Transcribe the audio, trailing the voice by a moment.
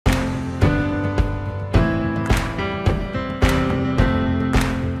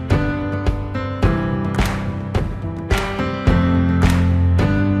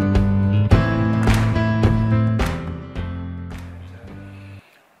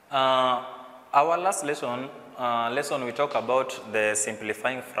Our last lesson, we talk about the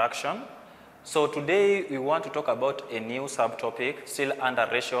simplifying fraction. So today we want to talk about a new subtopic still under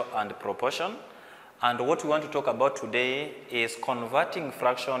ratio and proportion. And what we want to talk about today is converting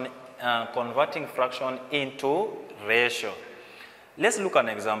fraction into ratio. Let's look at an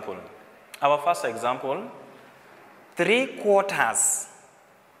example. Our first example, 3/4.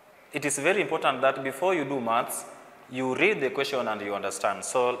 It is very important that before you do maths, you read the question and you understand.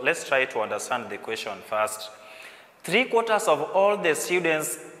 So let's try to understand the question first. 3/4 of all the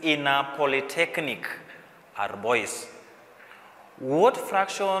students in a polytechnic are boys. What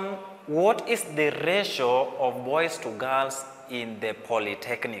is the ratio of boys to girls in the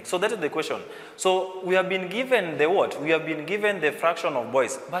polytechnic? So that is the question. So we have been given the what? We have been given the fraction of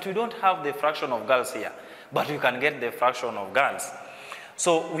boys, but we don't have the fraction of girls here. But we can get the fraction of girls.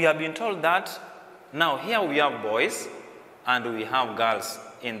 So we have been told that now here we have boys and we have girls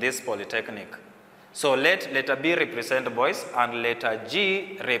in this polytechnic. So let letter B represent boys and letter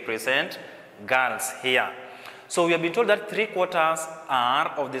G represent girls here. So we have been told that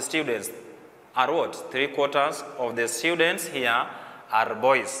 3/4 of the students are what? 3/4 of the students here are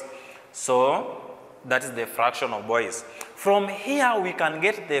boys. So that is the fraction of boys. From here we can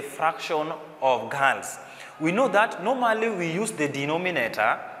get the fraction of girls. We know that normally we use the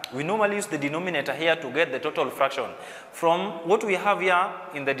denominator. We normally use the denominator here to get the total fraction. From what we have here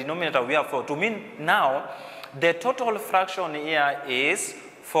in the denominator, we have 4. To mean now, the total fraction here is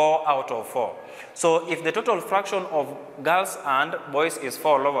 4 out of 4. So if the total fraction of girls and boys is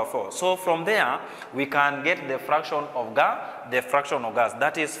 4 all over 4. So from there, we can get the fraction of girls.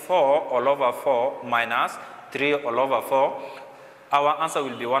 That is 4 all over 4 minus 3 all over 4. Our answer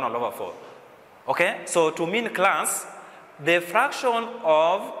will be 1 all over 4. Okay, so to mean class, the fraction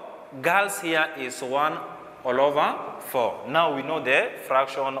of girls here is 1 all over 4. Now we know the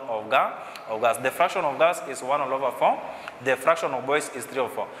fraction of girls. The fraction of girls is 1 all over 4. The fraction of boys is 3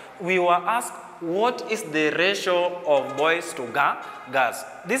 over 4. We were asked what is the ratio of boys to girls.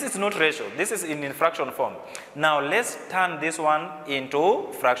 This is not ratio. This is in fraction form. Now let's turn this one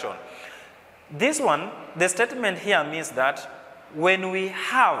into fraction. This one, the statement here means that when we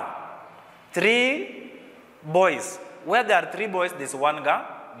have 3 boys, where there are 3 boys, there's 1 girl.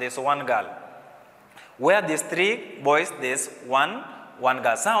 Where there's 3 boys, there's one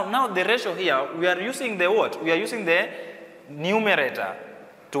girl. So now the ratio here, we are using the what? We are using the numerator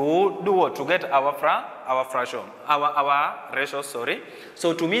to do what? To get our ratio, sorry.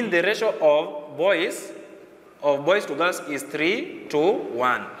 So to mean the ratio of boys to girls is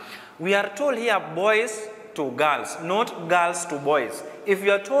 3:1. We are told here boys to girls, not girls to boys. If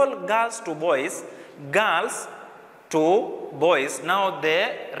you are told girls to boys, girls to boys, now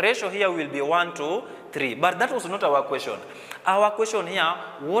the ratio here will be 1:3. But that was not our question. Our question here,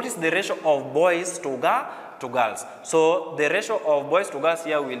 what is the ratio of boys to girls? So the ratio of boys to girls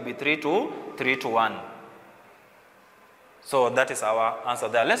here will be 3:1. So that is our answer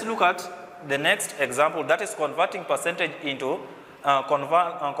there. Let's look at the next example, that is converting percentage into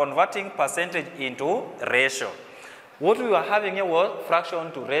ratio. What we were having here was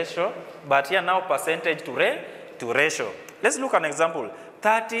fraction to ratio, but here now percentage to ratio. Let's look at an example.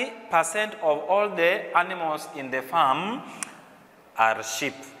 30% of all the animals in the farm are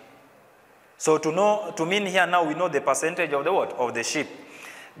sheep. So to mean here now we know the percentage of the what? Of the sheep.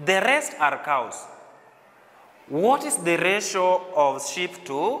 The rest are cows. What is the ratio of sheep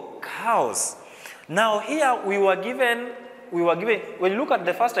to cows? Now here we were given, when you look at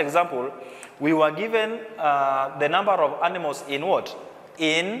the first example, we were given the number of animals in what?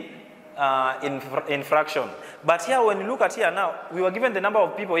 In fraction. But here when you look at here now, we were given the number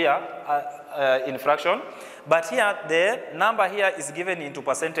of people here in fraction. But here the number here is given into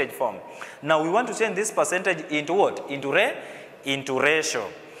percentage form. Now we want to change this percentage into what? Into ratio.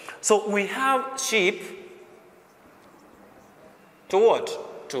 So we have sheep to what?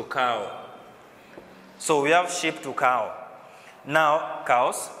 To cow. So we have sheep to cow. Now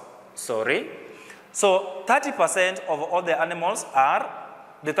cows, sorry. So 30% of all the animals are,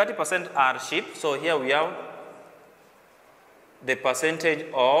 the 30% are sheep. So here we have the percentage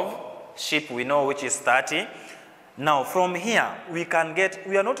of sheep we know, which is 30. Now from here we can get,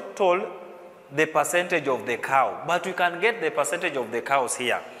 we are not told the percentage of the cow, but we can get the percentage of the cows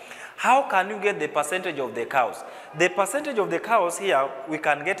here. How can you get the percentage of the cows? The percentage of the cows here we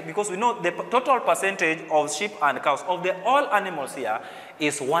can get because we know the total percentage of sheep and cows of the all animals here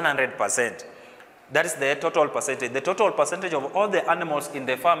is 100%. That is the total percentage. The total percentage of all the animals in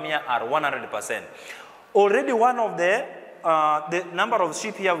the farm here are 100%. Already one of the the number of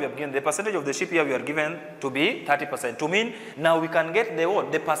sheep here we have given, the percentage of the sheep here we are given to be 30%. To mean now we can get the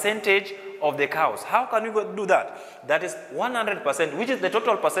what? The percentage of the cows. How can we do that? That is 100%, which is the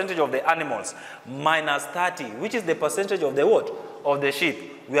total percentage of the animals, minus 30, which is the percentage of the what? Of the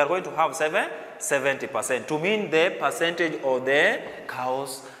sheep. We are going to have 70%. To mean the percentage of the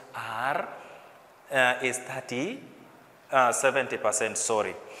cows are is 70%,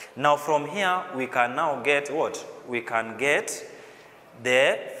 sorry. Now from here we can now get what? We can get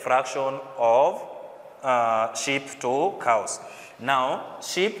the fraction of sheep to cows. Now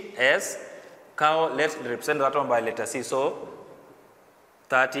sheep as cow, let's represent that one by letter C. So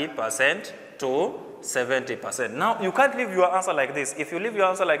 30% to 70%. Now you can't leave your answer like this. If you leave your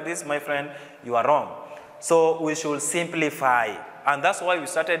answer like this, my friend, you are wrong. So we should simplify. And that's why we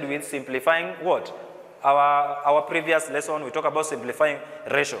started with simplifying what? Our previous lesson, we talked about simplifying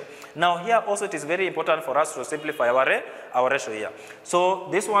ratio. Now here also it is very important for us to simplify our ratio here. So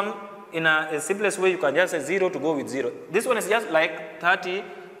this one, in a simplest way, you can just say 0 to go with 0. This one is just like 30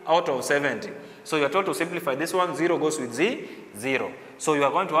 out of 70. So you are told to simplify this one, 0 goes with 0. So you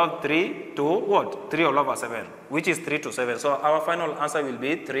are going to have 3 to what? 3 all over 7, which is 3 to 7. So our final answer will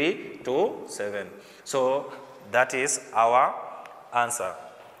be 3 to 7. So that is our answer.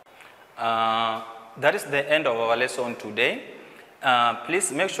 That is the end of our lesson today.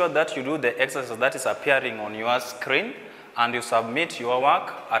 Please make sure that you do the exercise that is appearing on your screen and you submit your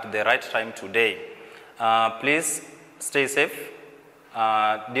work at the right time today. Please stay safe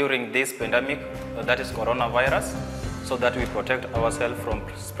during this pandemic, that is coronavirus, so that we protect ourselves from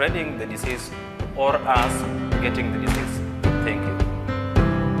spreading the disease or us getting the disease.